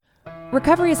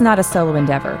Recovery is not a solo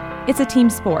endeavor. It's a team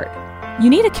sport. You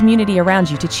need a community around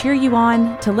you to cheer you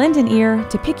on, to lend an ear,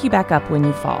 to pick you back up when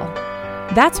you fall.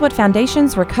 That's what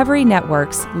Foundations Recovery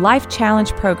Network's Life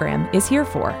Challenge program is here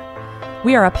for.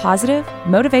 We are a positive,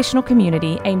 motivational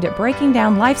community aimed at breaking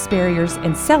down life's barriers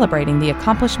and celebrating the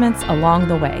accomplishments along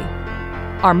the way.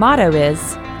 Our motto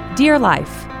is, Dear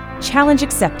Life, Challenge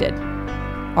Accepted.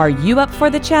 Are you up for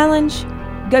the challenge?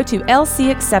 Go to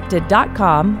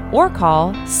lcaccepted.com or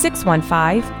call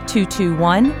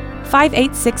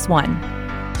 615-221-5861.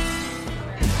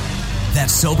 That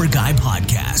Sober Guy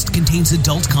podcast contains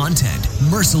adult content,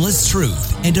 merciless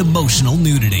truth, and emotional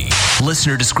nudity.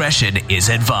 Listener discretion is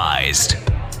advised.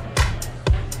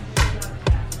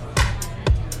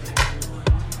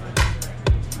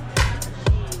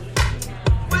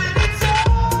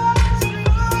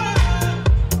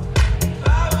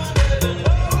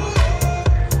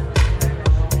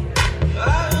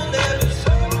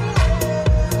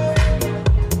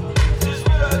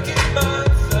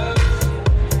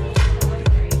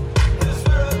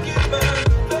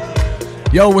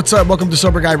 Yo, what's up? Welcome to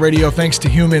Sober Guy Radio. Thanks to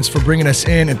Humans for bringing us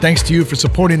in, and thanks to you for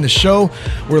supporting the show.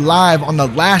 We're live on the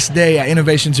last day at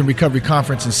Innovations in Recovery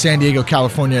Conference in San Diego,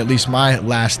 California, at least my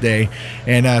last day.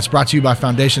 And it's brought to you by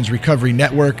Foundations Recovery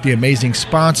Network, the amazing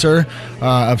sponsor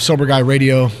of Sober Guy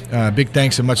Radio. Big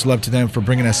thanks and much love to them for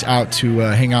bringing us out to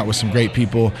hang out with some great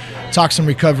people, talk some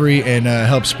recovery, and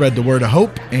help spread the word of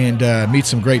hope and meet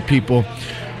some great people.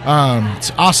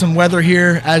 It's awesome weather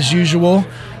here, as usual.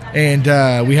 And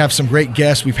we have some great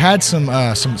guests. We've had some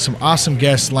awesome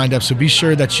guests lined up, so be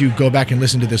sure that you go back and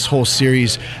listen to this whole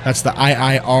series. That's the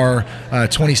IIR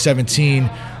 2017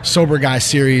 Sober Guy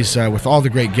series with all the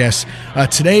great guests.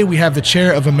 Today we have the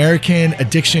chair of American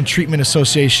Addiction Treatment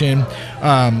Association,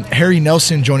 Harry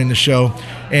Nelson, joining the show.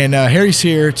 And Harry's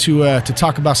here to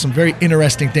talk about some very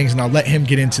interesting things, and I'll let him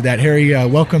get into that. Harry,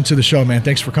 welcome to the show, man.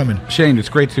 Thanks for coming. Shane, it's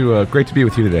great to be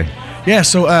with you today. Yeah,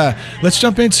 so let's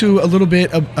jump into a little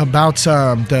bit about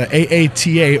the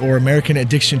AATA, or American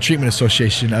Addiction Treatment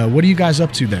Association. What are you guys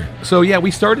up to there? So yeah,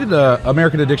 we started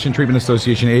American Addiction Treatment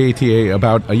Association, AATA,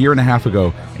 about a year and a half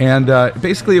ago. And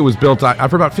basically it was built,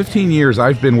 for about 15 years,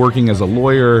 I've been working as a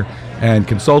lawyer and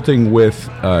consulting with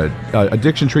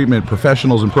addiction treatment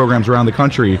professionals and programs around the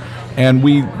country. And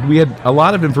we had a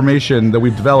lot of information that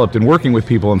we've developed in working with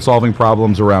people and solving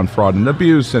problems around fraud and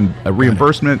abuse and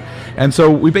reimbursement. And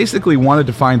so we basically wanted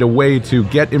to find a way to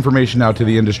get information out to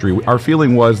the industry. Our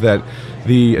feeling was that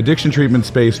the addiction treatment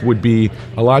space would be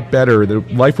a lot better,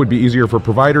 that life would be easier for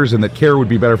providers, and that care would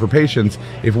be better for patients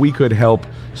if we could help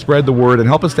spread the word and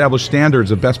help establish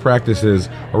standards of best practices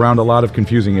around a lot of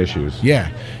confusing issues. Yeah,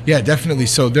 definitely.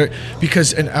 So there,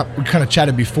 because, and we kind of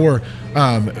chatted before,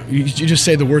 you just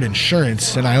say the word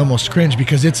insurance, and I almost cringe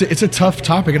because it's a tough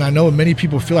topic, and I know many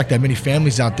people feel like that. Many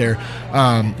families out there,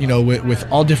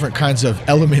 with all different kinds of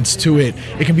elements to it,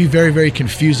 it can be very, very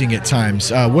confusing at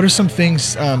times. What are some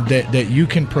things that you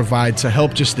can provide to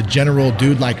help just the general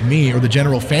dude like me, or the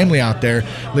general family out there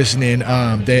listening,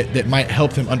 that might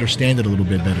help them understand it a little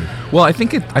bit better? Well, I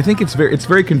think it's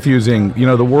very confusing. You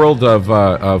know, the world of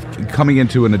coming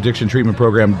into an addiction treatment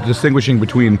program, distinguishing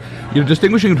between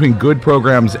good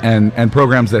programs and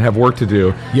programs that have work to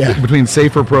do. Yeah. Between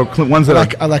safer ones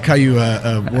that I like how you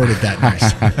worded that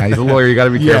nice. He's a lawyer. You got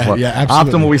to be careful. Yeah,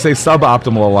 absolutely. Optimal. We say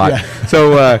suboptimal a lot. Yeah.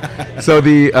 So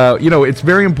it's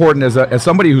very important as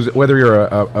somebody who's, whether you're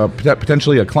a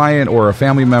potentially a client or a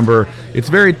family member, it's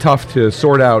very tough to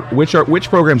sort out which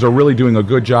programs are really doing a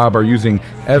good job, are using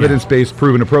evidence-based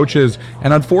proven approaches.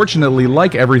 And unfortunately,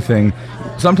 like everything,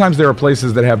 sometimes there are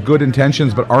places that have good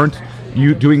intentions but aren't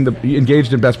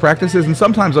engaged in best practices, and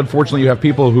sometimes, unfortunately, you have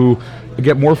people who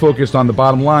get more focused on the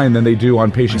bottom line than they do on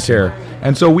patient care.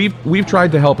 And so we've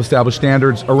tried to help establish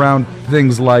standards around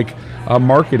things like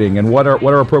marketing and what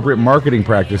are appropriate marketing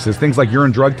practices, things like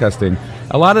urine drug testing.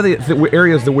 A lot of the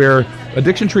areas where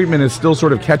addiction treatment is still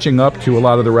sort of catching up to a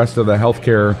lot of the rest of the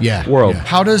healthcare world. Yeah.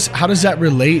 How does that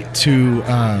relate to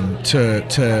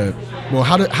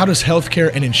how does healthcare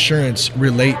and insurance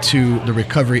relate to the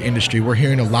recovery industry? We're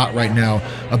hearing a lot right now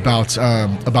about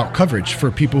coverage for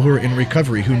people who are in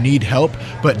recovery who need help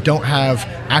but don't have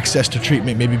access to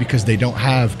treatment, maybe because they don't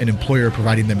have an employer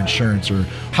providing them insurance. Or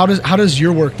how does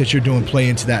your work that you're doing play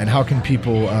into that, and how can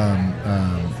people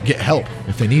get help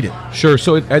if they need it? Sure.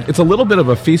 So it's a little bit of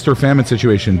a feast or famine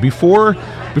situation. Before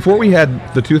we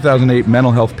had the 2008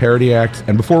 Mental Health Parity Act,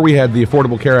 and before we had the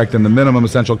Affordable Care Act and the minimum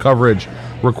essential coverage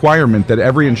requirement that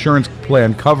every insurance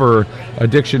plan cover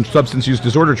addiction, substance use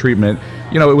disorder treatment,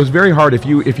 it was very hard. If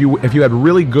you had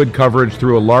really good coverage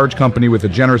through a large company with a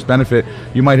generous benefit,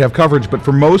 you might have coverage. But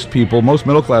for most people, most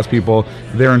middle class people,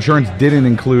 their insurance didn't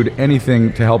include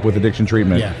anything to help with addiction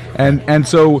treatment. Yeah. And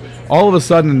so all of a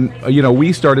sudden,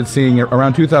 we started seeing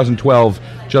around 2012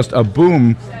 just a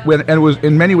boom. And it was,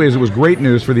 in many ways, it was great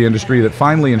news for the industry that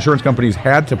finally insurance companies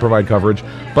had to provide coverage.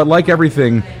 But like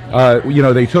everything,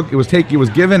 it was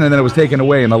given and then it was taken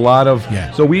away. And a lot of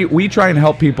so we try and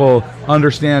help people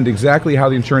understand exactly how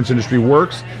the insurance industry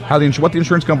works, what the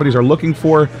insurance companies are looking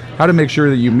for, how to make sure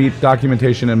that you meet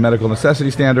documentation and medical necessity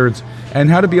standards, and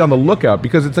how to be on the lookout,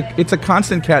 because it's a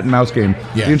constant cat and mouse game.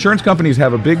 Yeah. The insurance companies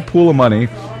have a big pool of money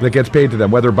that gets paid to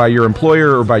them, whether by your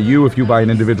employer or by you if you buy an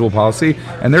individual policy,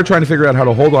 and they're trying to figure out how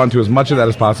to hold on to as much of that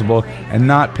as possible and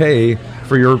not pay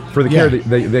for the care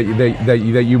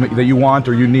that you want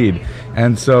or you need.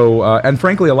 And so, and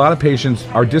frankly, a lot of patients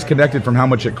are disconnected from how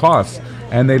much it costs,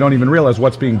 and they don't even realize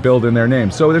what's being billed in their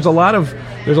name. So there's a lot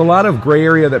of gray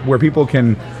area where people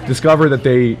can discover that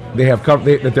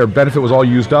that their benefit was all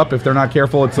used up if they're not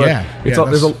careful. There's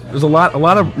a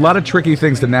lot of tricky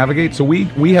things to navigate. So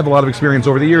we have a lot of experience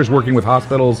over the years working with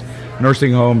hospitals,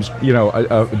 nursing homes,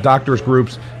 doctors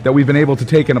groups that we've been able to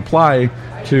take and apply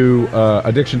to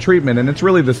addiction treatment. And it's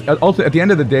really this. At the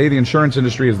end of the day, the insurance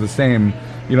industry is the same.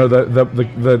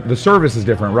 The service is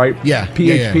different, right? Yeah.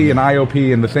 PHP and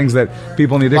IOP and the things that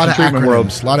people in the addiction treatment world.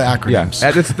 A lot of acronyms.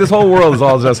 Yeah. This whole world is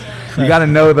all just, you got to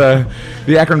know the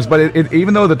acronyms. But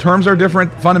even though the terms are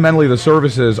different, fundamentally the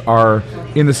services are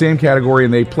in the same category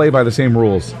and they play by the same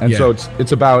rules. And so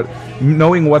it's about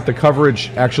knowing what the coverage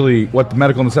what the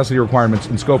medical necessity requirements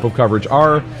and scope of coverage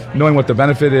are, knowing what the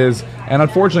benefit is. And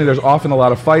unfortunately, there's often a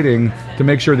lot of fighting to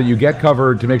make sure that you get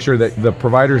covered, to make sure that the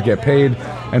providers get paid.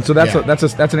 And so that's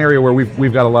an area where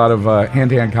we've got a lot of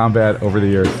hand-to-hand combat over the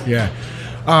years. Yeah.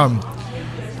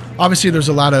 Obviously, there's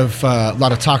a lot of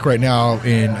talk right now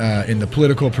in the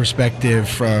political perspective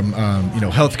from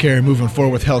healthcare, moving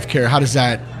forward with healthcare. How does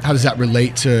that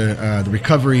relate to the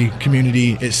recovery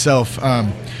community itself?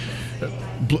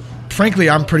 Frankly,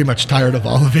 I'm pretty much tired of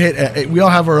all of it. We all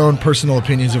have our own personal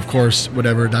opinions, of course.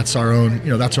 Whatever, that's our own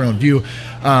view.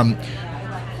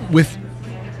 With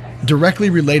directly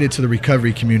related to the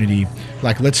recovery community,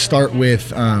 let's start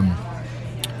with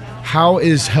how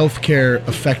is healthcare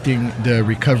affecting the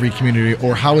recovery community,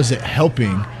 or how is it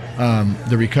helping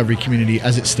the recovery community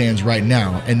as it stands right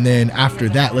now? And then after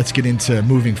that, let's get into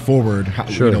moving forward.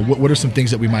 Sure. What are some things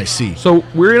that we might see? So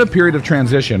we're in a period of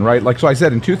transition, right? So I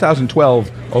said in 2012,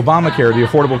 Obamacare, the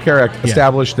Affordable Care Act,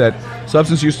 established that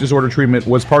substance use disorder treatment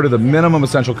was part of the minimum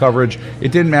essential coverage.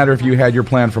 It didn't matter if you had your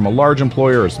plan from a large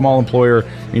employer or a small employer,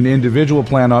 an individual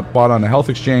plan bought on a health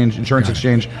exchange, insurance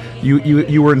exchange,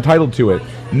 you were entitled to it.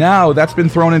 Now that's been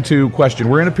thrown into question.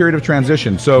 We're in a period of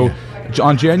transition. So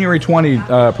on January 20,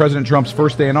 President Trump's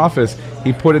first day in office,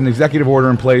 he put an executive order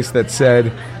in place that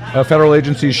said federal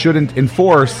agencies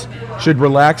should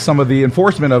relax some of the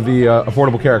enforcement of the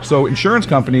Affordable Care Act. So insurance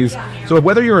companies,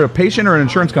 whether you're a patient or an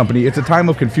insurance company, it's a time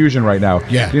of confusion right now.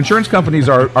 Yeah. The insurance companies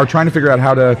are trying to figure out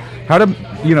how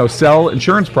to sell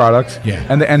insurance products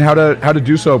and how to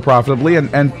do so profitably. And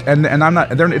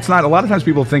it's not, a lot of times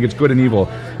people think it's good and evil.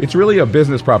 It's really a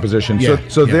business proposition.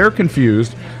 They're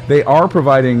confused. They are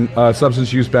providing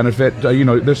substance use benefit.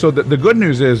 So the good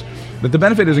news is that the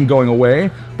benefit isn't going away,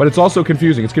 but it's also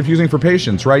confusing. It's confusing for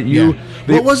patients, right?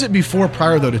 What was it before,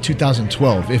 prior though to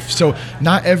 2012?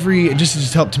 Not every,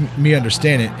 just to help me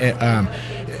understand it,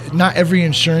 not every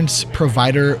insurance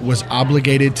provider was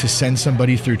obligated to send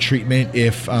somebody through treatment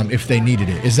if they needed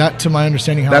it. Is that, to my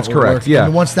understanding, how that's it would correct? Work? Yeah.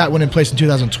 And once that went in place in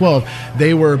 2012,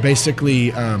 they were basically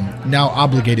now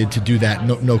obligated to do that.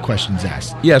 No questions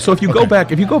asked. Yeah. So if you go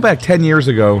back 10 years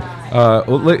ago,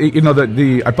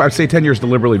 I'd say 10 years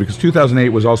deliberately, because 2008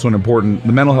 was also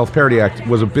the Mental Health Parity Act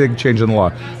was a big change in the law.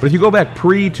 But if you go back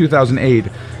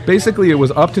pre-2008, basically it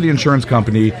was up to the insurance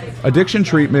company. Addiction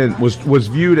treatment was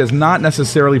viewed as not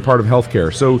necessarily part of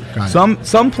healthcare. So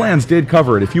some plans did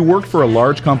cover it. If you worked for a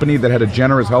large company that had a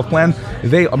generous health plan,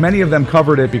 many of them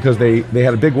covered it because they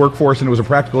had a big workforce and it was a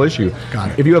practical issue.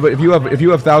 Got it. If you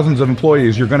have thousands of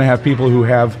employees, you're going to have people who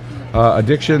have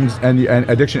addictions and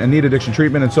need addiction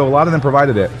treatment, and so a lot of them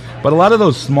provided it. But a lot of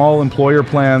those small employer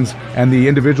plans and the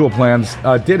individual plans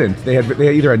didn't. They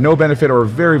either had no benefit or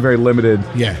very, very limited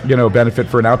benefit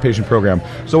for an outpatient program.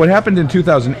 So what happened in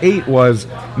 2008 was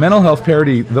mental health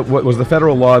parity, what was the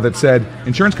federal law that said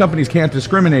insurance companies can't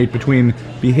discriminate between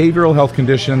behavioral health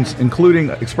conditions,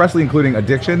 expressly including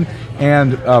addiction,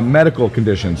 and medical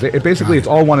conditions. It's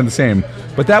all one and the same.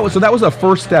 But that was a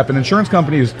first step, and insurance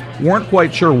companies weren't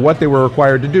quite sure what they were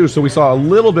required to do. So we saw a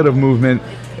little bit of movement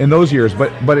in those years,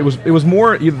 but it was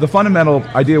more, the fundamental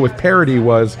idea with parity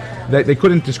was that they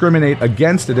couldn't discriminate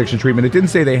against addiction treatment. It didn't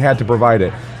say they had to provide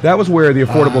it. That was where the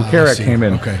Affordable Care Act came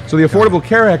in. Okay. So the Affordable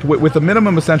Care Act, with the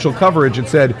minimum essential coverage, it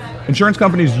said insurance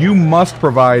companies, you must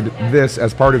provide this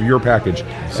as part of your package.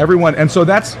 Everyone, and so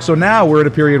now we're at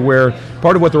a period where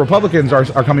part of what the Republicans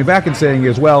are coming back and saying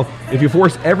is, well, if you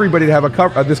force everybody to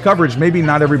have this coverage, maybe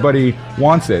not everybody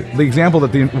wants it. The example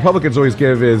that the Republicans always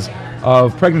give is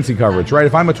of pregnancy coverage, right?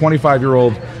 If I'm a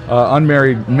 25-year-old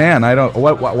unmarried man,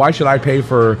 why should I pay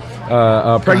for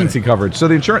pregnancy coverage? So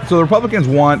the Republicans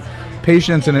want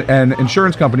patients and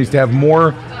insurance companies to have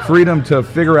more freedom to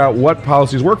figure out what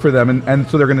policies work for them, and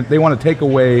so they want to take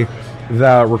away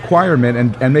the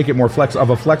requirement and make it more of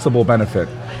a flexible benefit.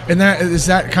 And is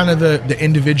that kind of the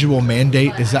individual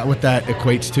mandate? Is that what that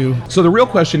equates to? So the real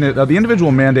question is, the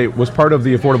individual mandate was part of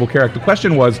the Affordable Care Act. The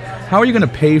question was, how are you going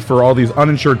to pay for all these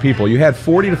uninsured people? You had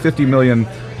 40 to 50 million,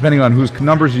 depending on whose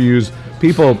numbers you use,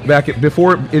 people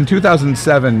before in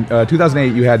 2007,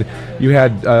 2008, you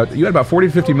had about 40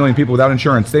 to 50 million people without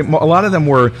insurance. A lot of them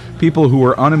were people who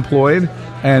were unemployed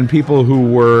and people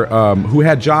who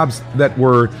had jobs that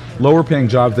were lower paying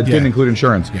jobs that didn't include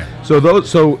insurance. Yeah. So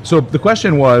the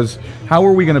question was, how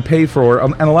are we going to pay for?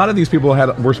 And a lot of these people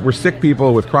were sick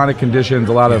people with chronic conditions,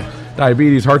 a lot of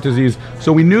diabetes, heart disease.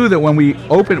 So we knew that when the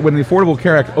Affordable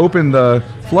Care Act opened the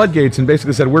floodgates and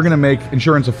basically said we're going to make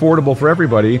insurance affordable for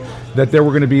everybody, that there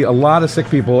were going to be a lot of sick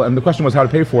people, and the question was how to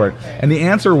pay for it. And the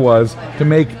answer was to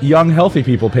make young, healthy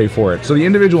people pay for it. So the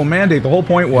individual mandate, the whole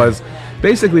point was,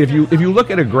 basically, if you look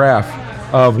at a graph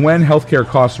of when healthcare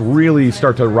costs really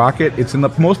start to rocket, it's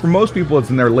for most people, it's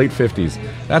in their late 50s.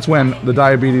 That's when the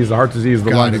diabetes, the heart disease,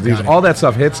 the lung disease, all that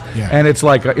stuff hits. Yeah. And it's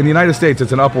like, in the United States,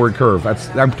 it's an upward curve.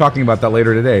 I'm talking about that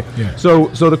later today. Yeah. So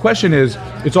the question is,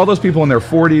 it's all those people in their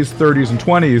 40s, 30s, and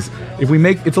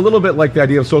 20s. It's a little bit like the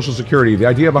idea of Social Security. The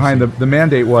idea behind the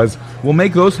mandate was, we'll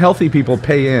make those healthy people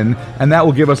pay in, and that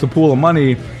will give us a pool of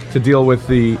money to deal with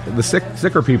the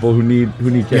sicker people who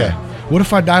need care. Yeah. What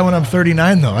if I die when I'm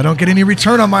 39, though? I don't get any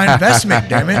return on my investment,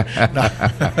 damn it. No.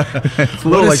 It's a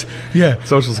little like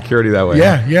Social Security that way.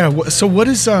 Yeah, yeah. So what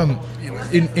is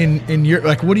in your,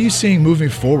 like, what are you seeing moving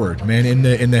forward, man, in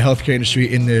the healthcare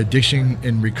industry, in the addiction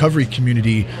and recovery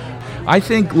community? I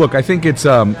think it's,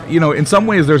 in some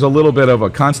ways there's a little bit of a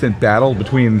constant battle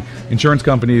between insurance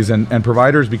companies and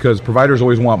providers, because providers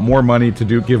always want more money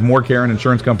to give more care, and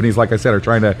insurance companies, like I said, are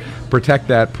trying to protect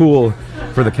that pool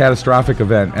for the catastrophic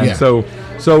event. And so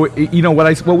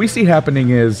what we see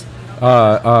happening is,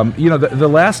 the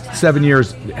last 7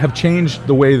 years have changed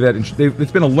the way that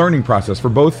it's been a learning process for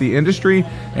both the industry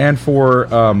and for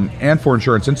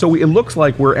insurance. And so it looks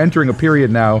like we're entering a period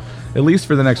now, at least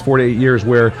for the next 4 to 8 years,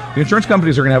 where the insurance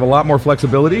companies are going to have a lot more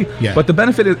flexibility. Yeah. But the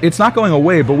benefit is, it's not going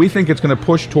away, but we think it's going to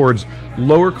push towards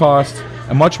lower costs,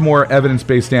 a much more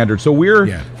evidence-based standard. So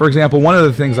for example, one of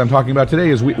the things I'm talking about today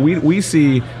is we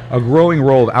see a growing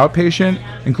role of outpatient,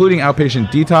 including outpatient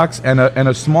detox, and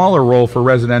a smaller role for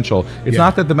residential. It's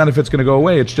not that the benefit's going to go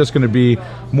away; it's just going to be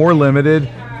more limited.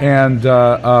 And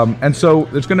so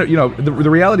it's going to, the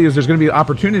reality is there's going to be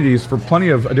opportunities for plenty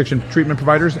of addiction treatment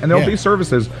providers, and there'll be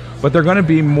services, but they're going to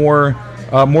be more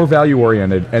value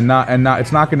oriented, and not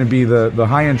it's not going to be the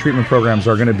high end treatment programs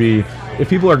are going to be, if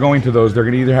people are going to those, they're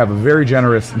going to either have a very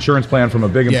generous insurance plan from a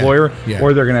big employer,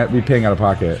 or they're going to be paying out of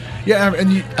pocket. Yeah,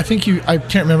 and I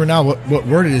can't remember now what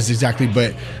word it is exactly,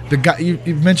 but you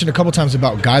mentioned a couple times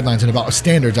about guidelines and about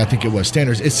standards. I think it was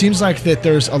standards. It seems like that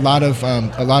there's a lot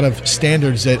of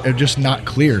standards that are just not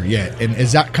clear yet. And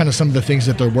is that kind of some of the things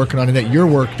that they're working on, and that your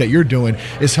work that you're doing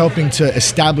is helping to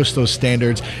establish those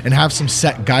standards and have some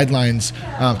set guidelines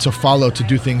to follow to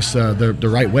do things the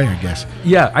right way, I guess?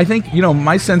 Yeah, I think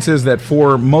my sense is that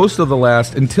for most of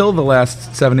until the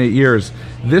last 7-8 years,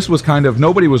 this was kind of,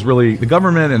 nobody was really, the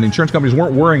government and the insurance companies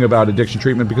weren't worrying about addiction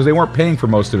treatment because they weren't paying for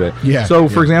most of it. Yeah. So,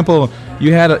 for example,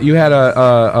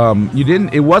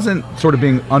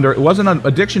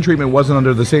 addiction treatment wasn't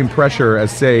under the same pressure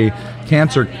as, say,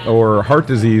 cancer or heart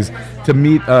disease to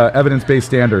meet evidence-based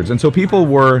standards. And so people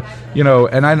were,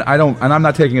 and I'm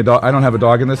not taking I don't have a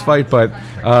dog in this fight, but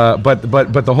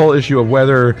the whole issue of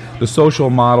whether the social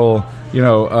model,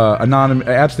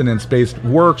 abstinence-based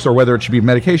works or whether it should be a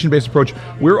medication-based approach,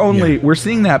 we're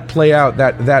seeing that play out,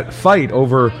 that fight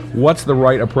over what's the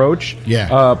right approach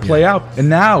play out. And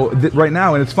right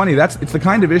now, and it's funny, it's the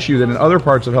kind of issue that in other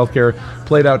parts of healthcare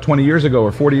played out 20 years ago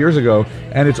or 40 years ago,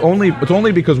 and it's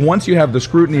only because once you have the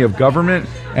scrutiny of government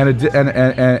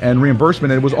and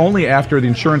reimbursement, and it was only after the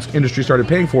insurance industry started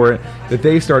paying for it that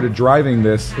they started driving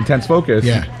this intense focus.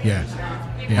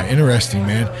 Yeah, interesting,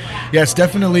 man. Yeah, it's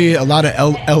definitely a lot of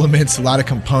elements, a lot of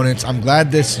components. I'm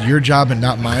glad this is your job and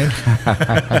not mine.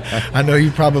 I know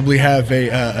you probably have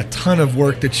a ton of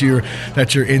work that you're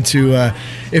into.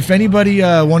 If anybody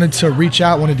wanted to reach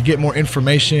out, wanted to get more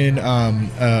information,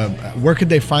 where could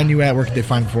they find you at? Where could they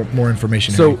find more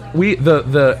information? So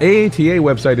the AATA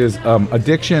website is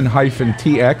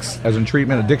addiction-tx, as in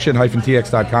treatment,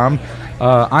 addiction-tx.com.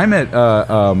 I'm at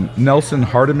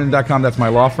nelsonhardiman.com. That's my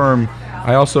law firm.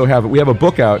 I also have a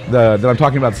book out that I'm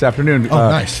talking about this afternoon.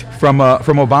 Nice. From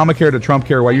Obamacare to Trump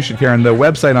Care, Why You Should Care, and the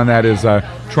website on that is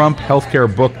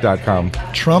TrumpHealthCareBook.com.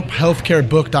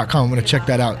 TrumpHealthCareBook.com. I'm going to check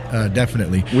that out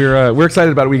definitely. We're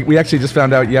excited about it. We actually just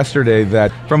found out yesterday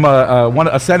that from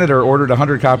a senator ordered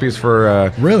 100 copies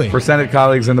for Senate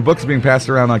colleagues, and the book's being passed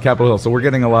around on Capitol Hill. So we're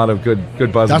getting a lot of good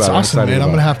buzz. That's about it. awesome, man. I'm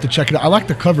going to have to check it out. I like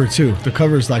the cover too. The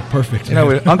cover is like perfect.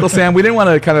 Uncle Sam. We didn't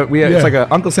want to it's like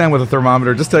a Uncle Sam with a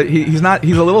thermometer.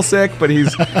 He's a little sick, but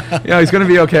he's he's going to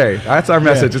be okay. That's our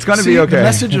message. It's going to be okay. The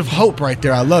message of hope right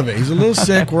there. I love it. He's a little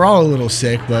sick. We're all a little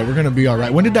sick, but we're going to be all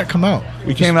right. When did that come out?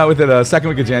 We came out with it second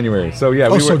week of January. So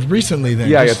so recently then.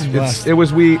 Yeah, it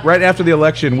was right after the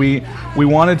election. We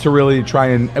wanted to really try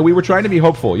and we were trying to be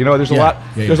hopeful. There's a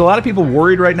lot of people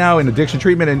worried right now in addiction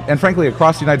treatment, and frankly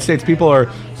across the United States,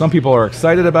 some people are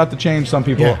excited about the change.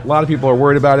 A lot of people are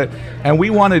worried about it, and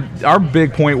our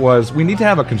big point was we need to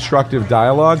have a constructive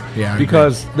dialogue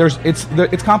because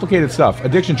it's complicated stuff.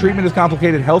 Addiction treatment is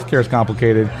complicated. Healthcare is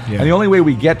complicated, and the only way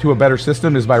we get to a better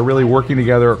system is by really working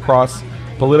together across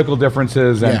political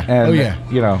differences and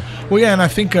and I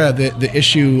think the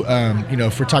issue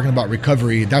if we're talking about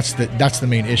recovery, that's the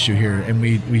main issue here, and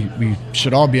we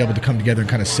should all be able to come together and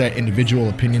kind of set individual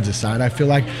opinions aside, I feel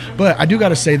like. But I do got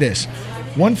to say this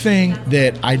one thing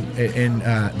that I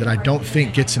don't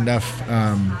think gets enough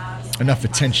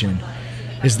attention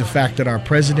is the fact that our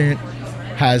president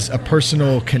has a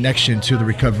personal connection to the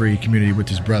recovery community with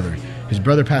his brother. His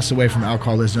brother passed away from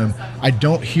alcoholism. I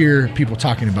don't hear people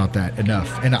talking about that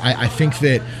enough, and I think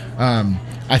that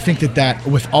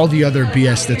with all the other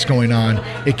BS that's going on,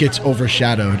 it gets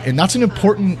overshadowed, and that's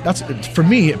for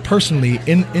me personally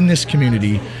in this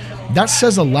community. That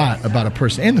says a lot about a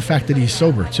person, and the fact that he's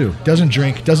sober too, doesn't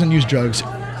drink, doesn't use drugs,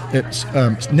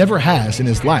 never has in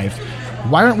his life.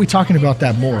 Why aren't we talking about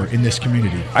that more in this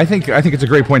community? I think it's a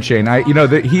great point, Shane.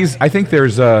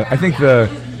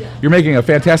 You're making a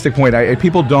fantastic point.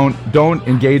 People don't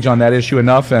engage on that issue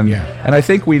enough, and I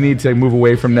think we need to move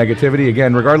away from negativity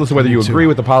again, regardless of whether you agree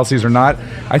with the policies or not.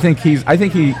 I think he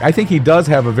does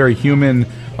have a very human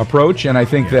approach, and I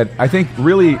think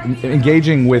really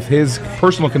engaging with his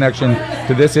personal connection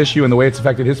to this issue and the way it's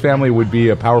affected his family would be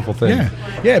a powerful thing.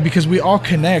 Yeah, because we all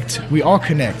connect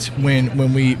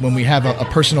when we have a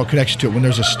personal connection to it, when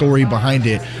there's a story behind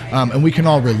it, and we can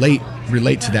all relate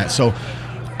to that. So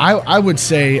I would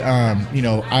say,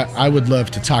 I would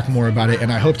love to talk more about it,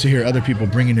 and I hope to hear other people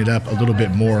bringing it up a little bit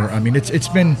more. I mean, it's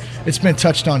been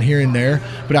touched on here and there,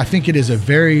 but I think it is a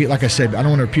very, like I said, I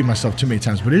don't want to repeat myself too many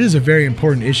times, but it is a very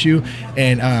important issue,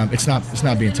 and it's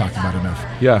not being talked about enough.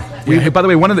 By the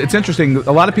way, it's interesting.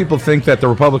 A lot of people think that the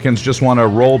Republicans just want to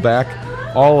roll back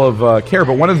all of care,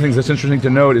 but one of the things that's interesting to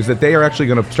note is that they are actually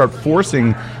going to start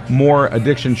forcing more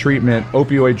addiction treatment,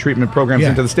 opioid treatment programs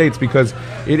into the states, because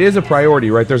it is a priority,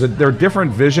 right? There are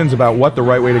different visions about what the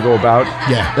right way to go about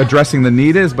addressing the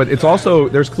need is, but it's also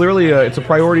there's clearly it's a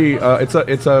priority. It's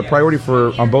a priority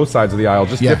for on both sides of the aisle,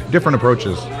 just different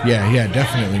approaches. Yeah,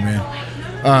 definitely,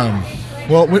 man.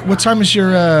 Well, what time is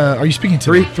your? Are you speaking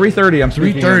to? 3:30. I'm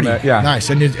speaking. 3:30. Yeah, nice.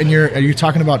 And are you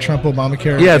talking about Trump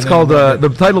Obamacare? Yeah, it's called.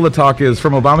 The title of the talk is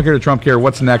 "From Obamacare to Trump Care: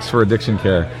 What's Next for Addiction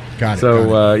Care." Got it.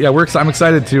 So I'm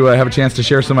excited to have a chance to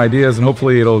share some ideas, and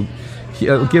hopefully it'll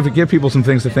give people some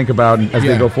things to think about as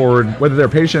they go forward, whether they're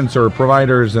patients or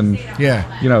providers, and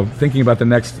thinking about the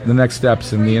next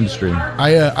steps in the industry.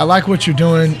 I like what you're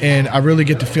doing, and I really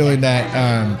get the feeling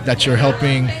that you're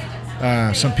helping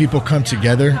some people come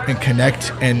together and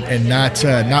connect, and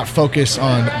not focus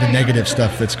on the negative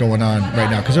stuff that's going on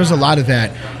right now, because there's a lot of that,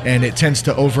 and it tends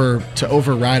to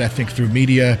override, I think, through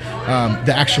media,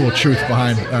 the actual truth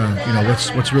behind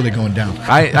what's really going down.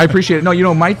 I appreciate it.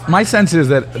 No, my sense is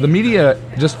that the media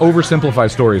just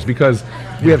oversimplifies stories because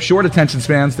we have short attention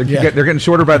spans. They're getting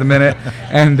shorter by the minute,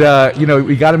 and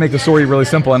we got to make the story really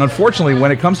simple. And unfortunately,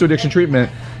 when it comes to addiction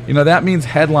treatment, that means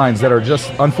headlines that are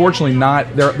just unfortunately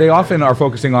not. They often are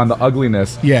focusing on the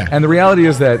ugliness. Yeah. And the reality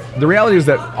is that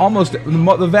almost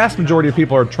the vast majority of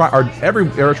people are trying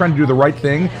to do the right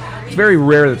thing. It's very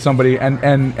rare that somebody and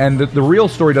the real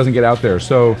story doesn't get out there.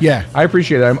 So I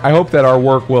appreciate it. I hope that our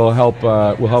work will help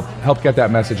get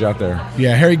that message out there.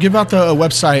 Yeah, Harry, give out the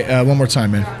website one more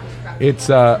time, man. It's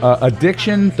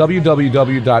addiction,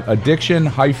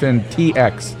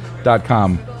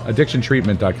 www.addiction-tx.com,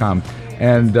 addictiontreatment.com.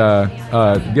 And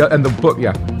the book,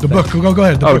 the book. Go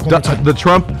ahead. The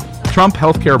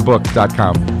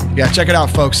TrumpHealthcareBook.com. Yeah, check it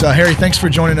out, folks. Harry, thanks for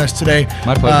joining us today.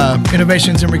 My pleasure.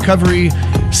 Innovations in Recovery,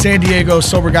 San Diego,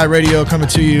 Sober Guy Radio coming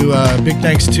to you. Big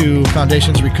thanks to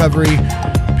Foundations Recovery.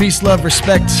 Peace, love,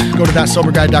 respect. Go to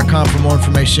thatsoberguy.com for more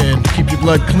information. Keep your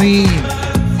blood clean.